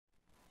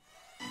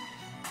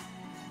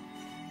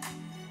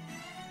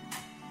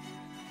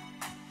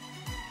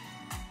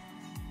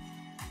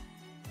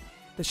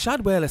The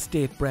Shadwell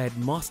estate-bred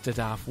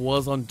Mostahdaf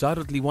was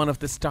undoubtedly one of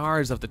the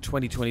stars of the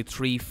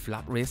 2023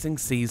 flat racing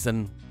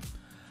season.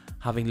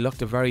 Having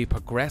looked a very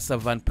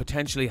progressive and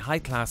potentially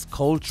high-class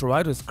colt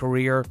throughout his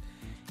career,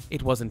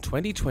 it was in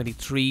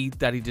 2023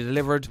 that he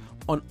delivered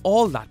on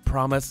all that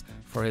promise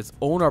for his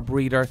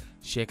owner-breeder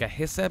Sheikh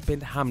Hissa bin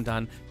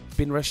Hamdan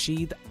bin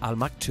Rashid Al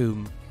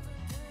Maktoum.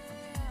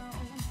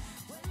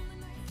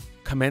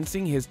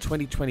 Commencing his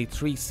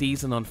 2023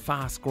 season on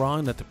fast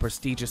ground at the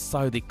prestigious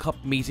Saudi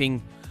Cup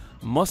meeting,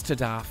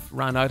 Mostahdaf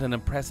ran out an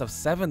impressive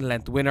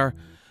 7-length winner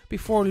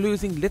before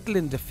losing little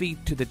in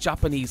defeat to the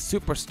Japanese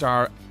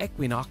superstar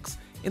Equinox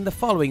in the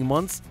following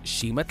month's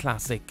Shima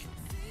Classic.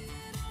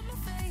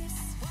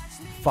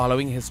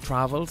 Following his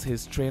travels,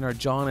 his trainer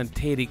John and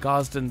Teddy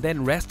Gosden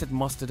then rested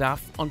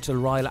Mostahdaf until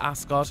Royal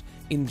Ascot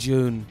in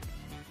June.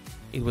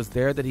 It was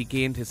there that he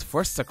gained his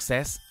first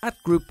success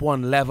at Group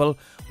 1 level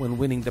when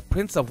winning the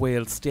Prince of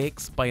Wales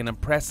Stakes by an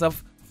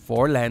impressive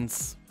 4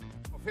 lengths.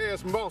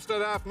 Here's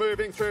Mostahdaf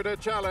moving through to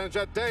challenge.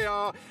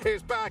 Adayar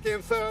is back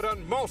in third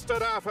and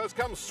Mostahdaf has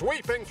come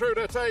sweeping through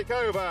to take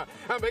over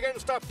and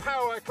begins to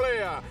power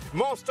clear.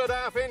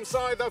 Mostahdaf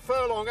inside the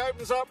furlong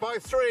opens up by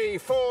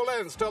 3-4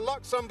 lengths to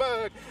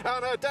Luxembourg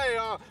and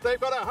Adayar. They've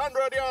got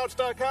 100 yards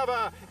to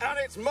cover and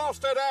it's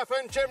Mostahdaf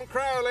and Jim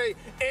Crowley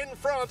in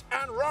front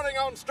and running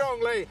on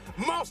strongly.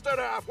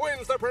 Mostahdaf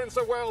wins the Prince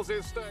of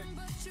Wales' stake.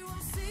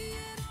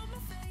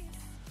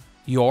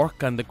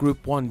 York and the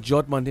Group 1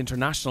 Juddmonte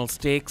International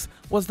Stakes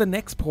was the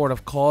next port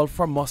of call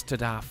for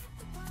Mostahdaf.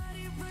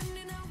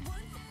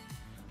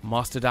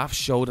 Mostahdaf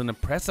showed an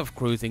impressive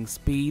cruising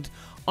speed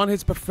on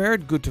his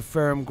preferred good to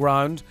firm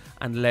ground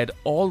and led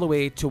all the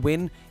way to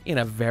win in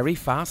a very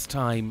fast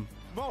time.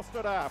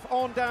 Mostahdaf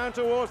on down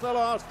towards the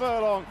last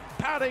furlong.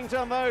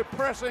 Paddington though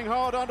pressing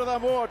hard under the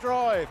moor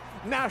drive.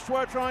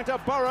 Nashwa trying to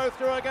burrow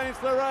through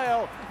against the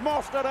rail.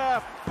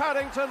 Mostahdaf,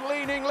 Paddington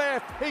leaning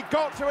left. He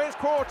got to his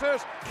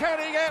quarters. Can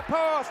he get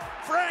past?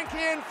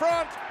 Frankie in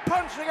front,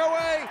 punching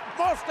away.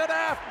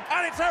 Mostahdaf,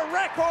 and it's a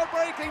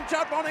record-breaking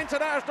Juddmonte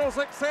International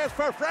success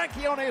for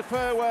Frankie on his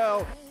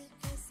farewell.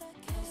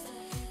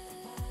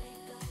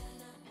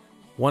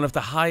 One of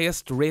the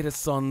highest rated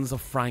sons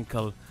of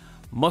Frankel,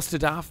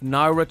 Mostahdaf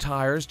now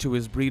retires to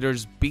his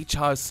breeder's Beach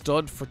House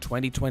stud for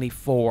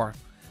 2024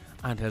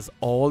 and has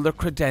all the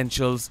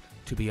credentials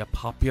to be a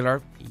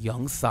popular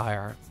young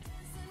sire.